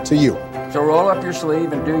available to you. So roll up your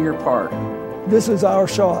sleeve and do your part. This is our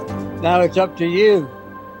shot. Now it's up to you.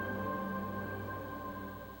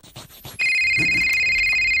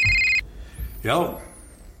 Yo,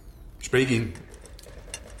 speaking.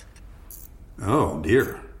 Oh,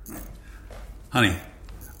 dear. Honey,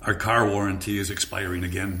 our car warranty is expiring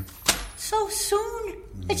again. So soon?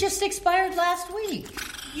 It just expired last week.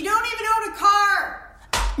 You don't even own a car!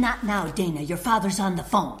 Not now, Dana. Your father's on the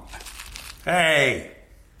phone. Hey!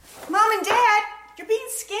 Mom and Dad, you're being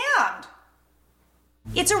scammed.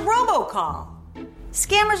 It's a robocall.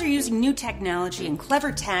 Scammers are using new technology and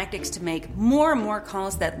clever tactics to make more and more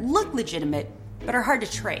calls that look legitimate but are hard to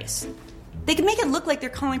trace. They can make it look like they're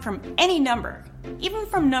calling from any number, even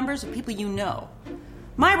from numbers of people you know.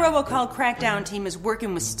 My robocall crackdown team is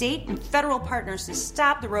working with state and federal partners to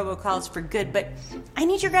stop the robocalls for good, but I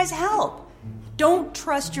need your guys' help. Don't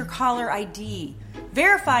trust your caller ID.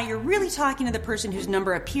 Verify you're really talking to the person whose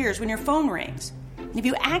number appears when your phone rings. If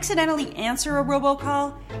you accidentally answer a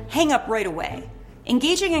robocall, hang up right away.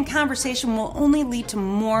 Engaging in conversation will only lead to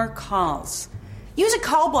more calls. Use a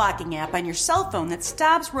call blocking app on your cell phone that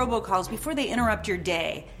stops robocalls before they interrupt your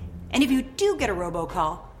day. And if you do get a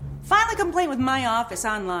robocall, file a complaint with my office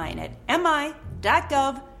online at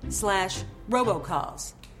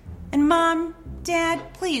mi.gov/robocalls. And Mom,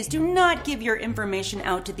 Dad, please do not give your information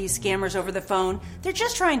out to these scammers over the phone. They're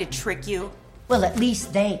just trying to trick you. Well, at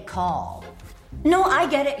least they call. No, I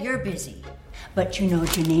get it. You're busy. But you know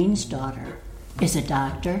Janine's daughter is a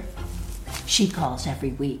doctor. She calls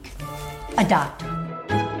every week. A doctor.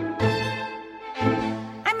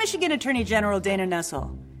 I'm Michigan Attorney General Dana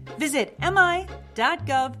Nessel. Visit mi.gov/AG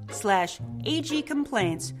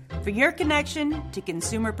complaints for your connection to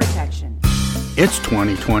consumer protection. It's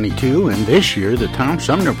 2022, and this year the Tom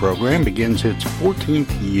Sumner program begins its 14th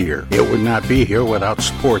year. It would not be here without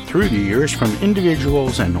support through the years from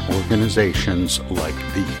individuals and organizations like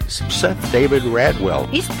these. Seth David Radwell,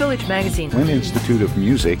 East Village Magazine, Flint Institute of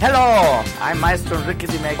Music. Hello, I'm Maestro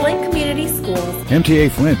Rickety Mag. Flint Community Schools, MTA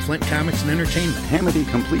Flint, Flint Comics and Entertainment, Hamady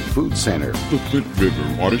Complete Food Center, the Flint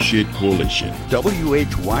River Watershed Coalition,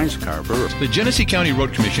 W.H. Wisecarver, the Genesee County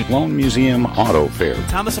Road Commission, Lone Museum Auto Fair,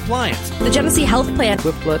 Thomas Appliance, the Genesee Health Plan,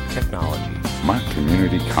 Swiftlet Technology, Mott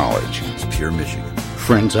Community College, it's Pure Michigan.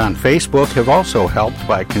 Friends on Facebook have also helped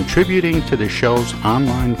by contributing to the show's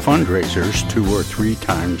online fundraisers 2 or 3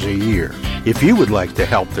 times a year. If you would like to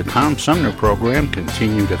help the Tom Sumner program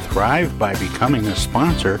continue to thrive by becoming a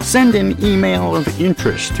sponsor, send an email of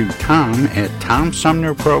interest to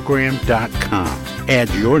tom@tomsumnerprogram.com.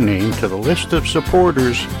 Add your name to the list of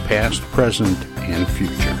supporters, past, present, and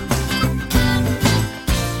future.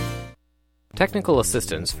 Technical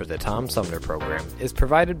assistance for the Tom Sumner program is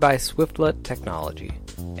provided by Swiftlet Technology,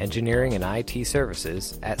 engineering and IT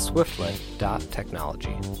services at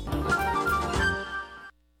swiftlet.technology.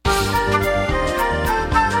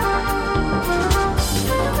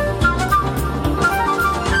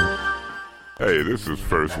 Hey, this is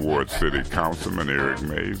First Ward City Councilman Eric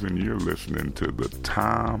Mays, and you're listening to the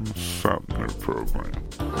Tom Sumner program.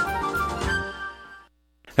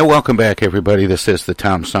 And welcome back, everybody. This is the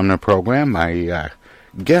Tom Sumner program. My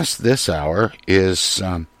guest this hour is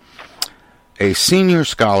a senior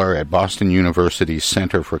scholar at Boston University's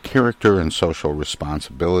Center for Character and Social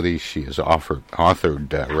Responsibility. She has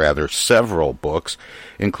authored several books,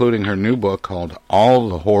 including her new book called All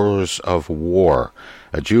the Horrors of War,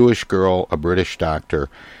 A Jewish Girl, a British Doctor,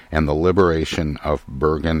 and the Liberation of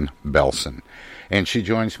Bergen-Belsen. And she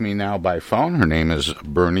joins me now by phone. Her name is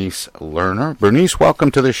Bernice Lerner. Bernice,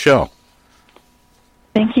 welcome to the show.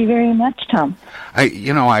 Thank you very much, Tom.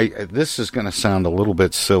 This is going to sound a little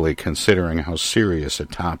bit silly considering how serious a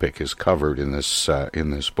topic is covered in this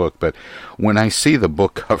book. But when I see the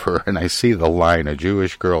book cover and I see the line, "A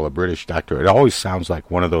Jewish Girl, a British Doctor," it always sounds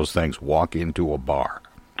like one of those things. Walk into a bar.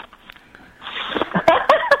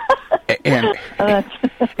 And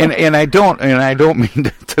I don't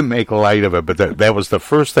mean to make light of it, but that was the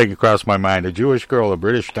first thing across my mind. A Jewish girl, a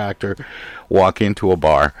British doctor, walk into a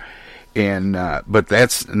bar, and but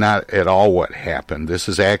that's not at all what happened. This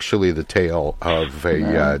is actually the tale of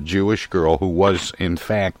a Jewish girl who was, in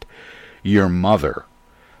fact, your mother.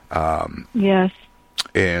 Yes.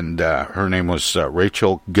 And her name was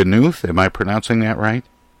Rachel Ganuth. Am I pronouncing that right?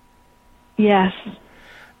 Yes.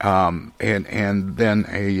 And then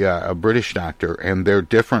a British doctor, and their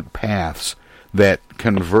different paths that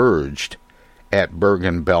converged at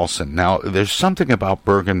Bergen-Belsen. Now, there's something about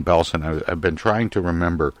Bergen-Belsen I've been trying to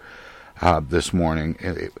remember this morning.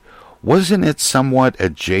 Wasn't it somewhat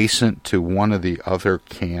adjacent to one of the other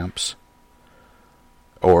camps,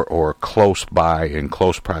 or close by, in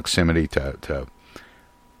close proximity to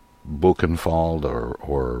Buchenwald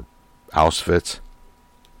or Auschwitz?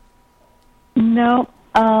 No,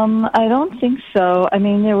 I don't think so. I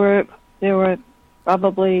mean, there were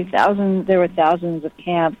probably thousands. There were thousands of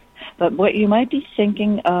camps, but what you might be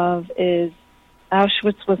thinking of is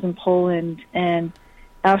Auschwitz was in Poland, and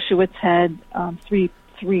Auschwitz had three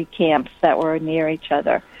camps that were near each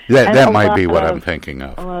other. That might be what I'm thinking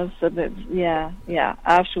of. Yeah.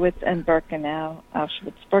 Auschwitz and Birkenau.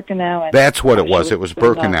 Auschwitz-Birkenau. And that's what it was. It was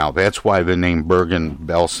Birkenau. Birkenau. That's why the name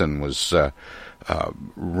Bergen-Belsen was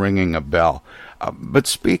ringing a bell. But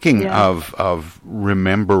speaking of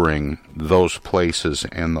remembering those places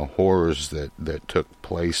and the horrors that took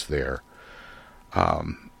place there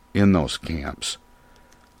in those camps,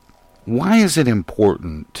 why is it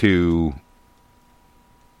important to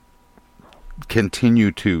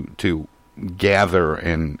continue to gather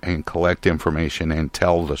and collect information and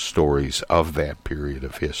tell the stories of that period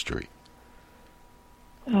of history?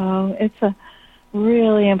 Oh, it's a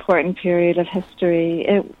really important period of history.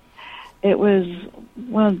 It was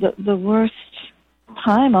one of the worst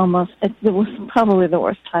time almost. It was probably the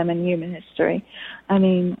worst time in human history. I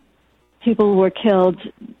mean, people were killed.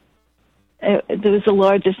 It was the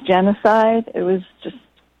largest genocide. It was just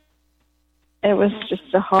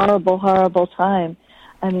a horrible, horrible time.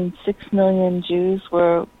 I mean, 6 million Jews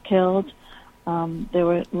were killed. There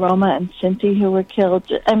were Roma and Sinti who were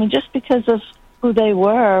killed. I mean, just because of who they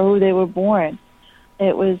were or who they were born.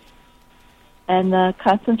 And the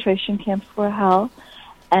concentration camps were hell.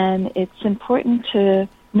 And it's important to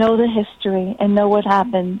know the history and know what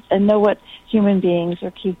happened and know what human beings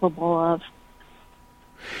are capable of.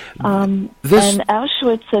 And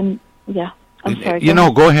Auschwitz and, I'm sorry.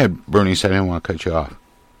 Go ahead, Bernice. I didn't want to cut you off.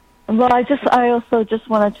 Well, I also just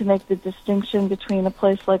wanted to make the distinction between a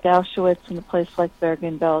place like Auschwitz and a place like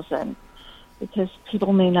Bergen-Belsen, because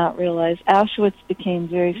people may not realize Auschwitz became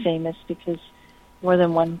very famous because more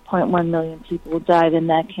than 1.1 million people died in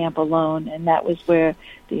that camp alone, and that was where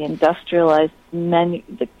the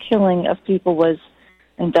the killing of people was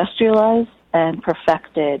industrialized and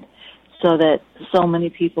perfected, so that so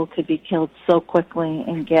many people could be killed so quickly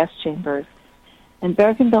in gas chambers. And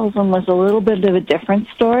Bergen-Belsen was a little bit of a different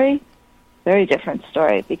story, very different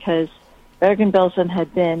story, because Bergen-Belsen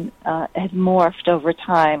had morphed over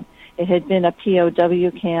time. It had been a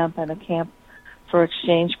POW camp and a camp for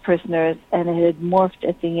exchange prisoners, and it had morphed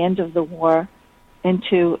at the end of the war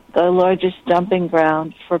into the largest dumping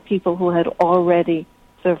ground for people who had already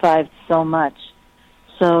survived so much.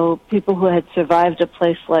 So people who had survived a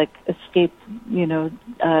place like escaped,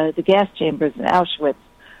 the gas chambers in Auschwitz,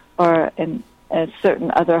 or in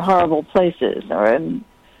certain other horrible places, or in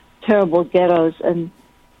terrible ghettos, and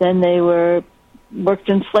then they worked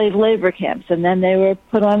in slave labor camps, and then they were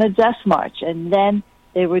put on a death march, and then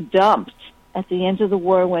they were dumped at the end of the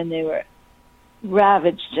war when they were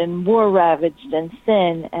ravaged and war-ravaged and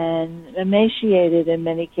thin and emaciated in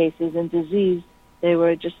many cases and diseased. They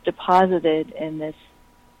were just deposited in this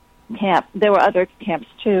camp. There were other camps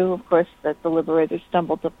too, of course, that the liberators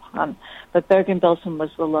stumbled upon, but Bergen-Belsen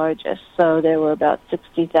was the largest. So there were about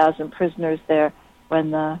 60,000 prisoners there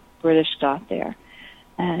when the British got there.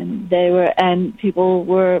 And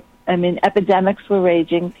epidemics were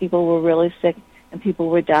raging, people were really sick, and people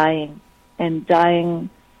were dying. And dying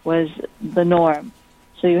was the norm.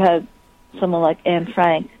 So you had someone like Anne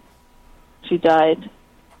Frank. She died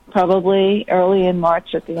probably early in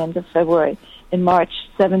March, at the end of February. In March,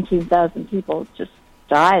 17,000 people just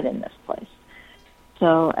died in this place.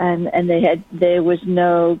 So, and there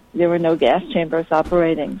were no gas chambers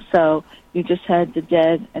operating. So you just had the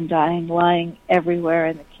dead and dying lying everywhere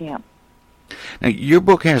in the camp. Now, your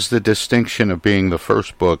book has the distinction of being the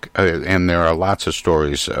first book, and there are lots of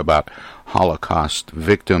stories about Holocaust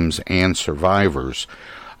victims and survivors,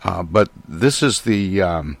 but this is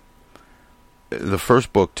the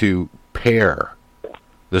first book to pair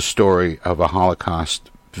the story of a Holocaust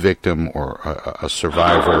victim or a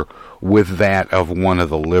survivor with that of one of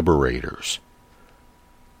the liberators.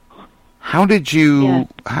 How did you? Yes.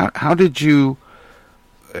 How did you?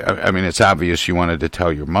 I mean, it's obvious you wanted to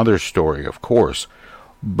tell your mother's story, of course,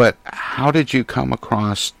 but how did you come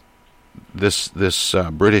across this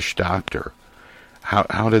British doctor?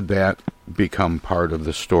 How did that become part of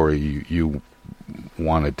the story you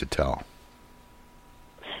wanted to tell?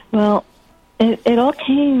 Well, it all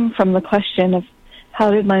came from the question of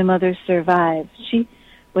how did my mother survive?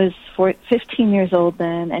 was 15 years old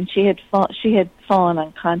then, and she had fallen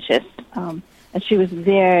unconscious, and she was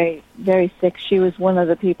very, very sick. She was one of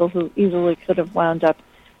the people who easily could have wound up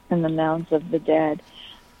in the mounds of the dead,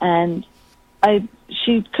 and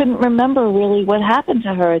she couldn't remember really what happened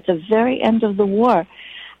to her at the very end of the war.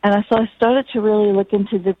 And so I started to really look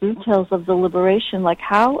into the details of the liberation, like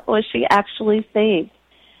how was she actually saved?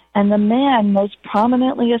 And the man most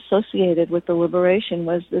prominently associated with the liberation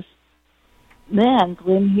was this man,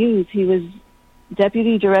 Glyn Hughes. He was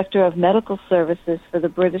Deputy Director of Medical Services for the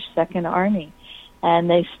British Second Army. And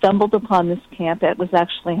they stumbled upon this camp. It was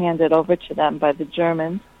actually handed over to them by the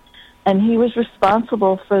Germans. And he was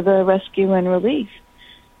responsible for the rescue and relief.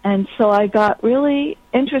 And so I got really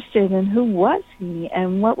interested in who was he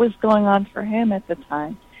and what was going on for him at the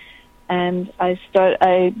time. And I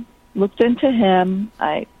looked into him.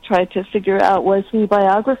 I tried to figure out, was he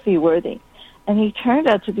biography worthy? And he turned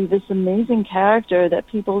out to be this amazing character that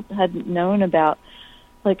people hadn't known about.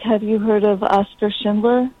 Like, have you heard of Oskar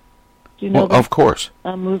Schindler? Do you know Well, of course.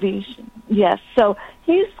 Movies? Yes. So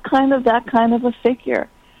he's kind of that kind of a figure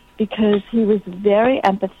because he was very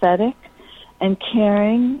empathetic and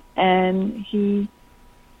caring, and he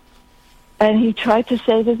tried to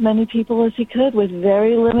save as many people as he could with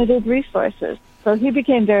very limited resources. So he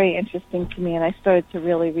became very interesting to me, and I started to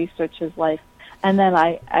really research his life. And then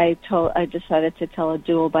I decided to tell a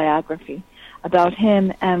dual biography about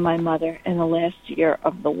him and my mother in the last year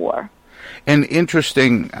of the war. And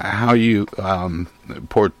interesting how you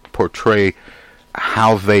portray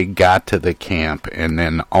how they got to the camp and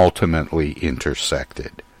then ultimately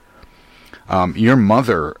intersected. Your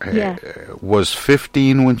mother was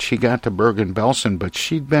 15 when she got to Bergen-Belsen, but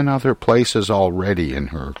she'd been other places already in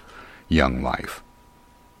her young life.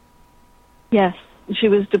 Yes, she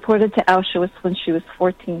was deported to Auschwitz when she was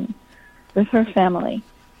 14 with her family.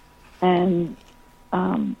 And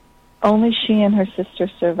only she and her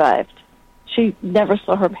sister survived. She never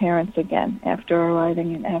saw her parents again after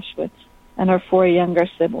arriving in Auschwitz, and her 4 younger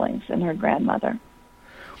siblings and her grandmother.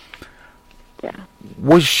 Yeah.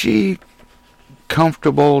 Was she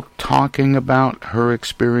comfortable talking about her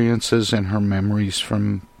experiences and her memories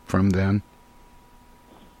from then?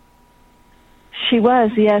 She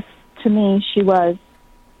was, yes. To me, she was.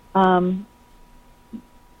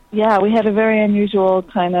 We had a very unusual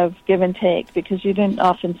kind of give and take because you didn't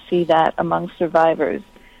often see that among survivors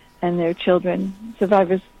and their children.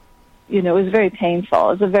 Survivors, it was very painful.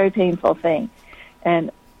 It was a very painful thing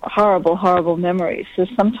and horrible, horrible memories. So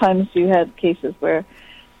sometimes you had cases where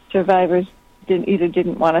survivors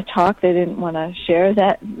didn't want to talk, they didn't want to share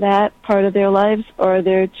that part of their lives, or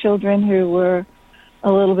their children who were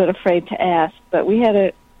a little bit afraid to ask. But we had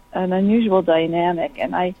an unusual dynamic,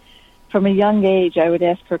 and from a young age, I would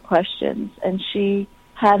ask her questions, and she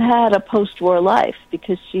had a post-war life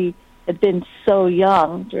because she had been so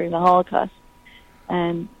young during the Holocaust.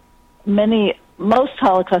 And most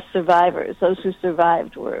Holocaust survivors, those who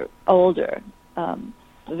survived, were older. The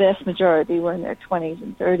vast majority were in their 20s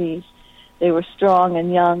and 30s. They were strong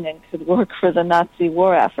and young and could work for the Nazi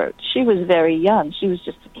war effort. She was very young. She was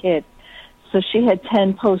just a kid. So she had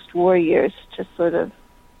 10 post-war years to sort of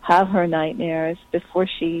have her nightmares before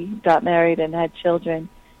she got married and had children.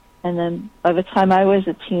 And then by the time I was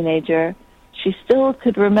a teenager, she still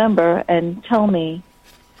could remember and tell me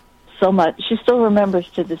so much. She still remembers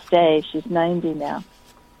to this day. She's 90 now.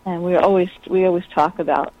 And we always talk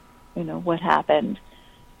about, what happened.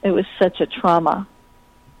 It was such a trauma.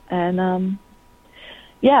 And,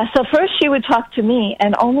 so first she would talk to me,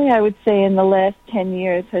 and only, I would say, in the last 10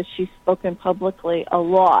 years has she spoken publicly a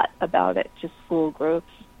lot about it to school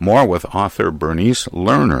groups. More with author Bernice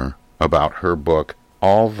Lerner about her book,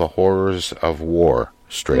 All the Horrors of War,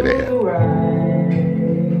 straight ahead.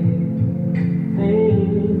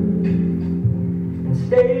 And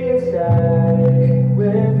stay inside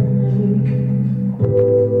with me.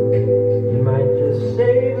 You might just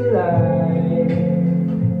save a life,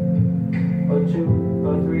 or 2,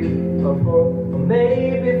 or 3, or 4, or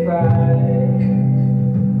maybe 5.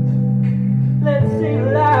 Let's save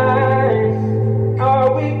lives. Are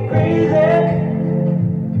we crazy,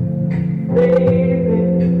 baby?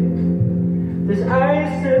 This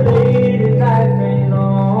isolated life ain't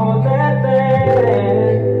all that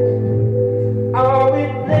bad. Are we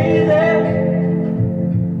lazy?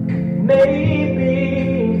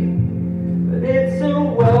 Maybe, but it's a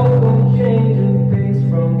welcome change of pace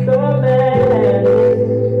from the madness.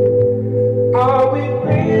 Are we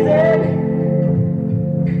crazy?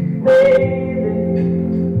 Maybe.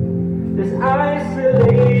 This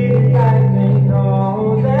isolated life ain't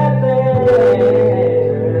all that bad.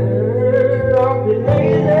 Are we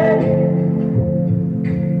lazy?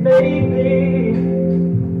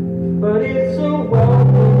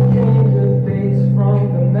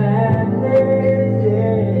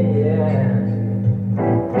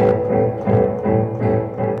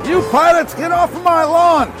 pilots, get off of my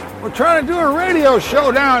lawn. We're trying to do a radio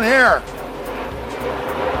show down here.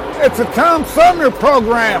 It's a Tom Sumner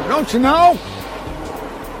program, don't you know?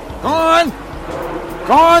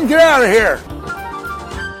 Go on, get out of here.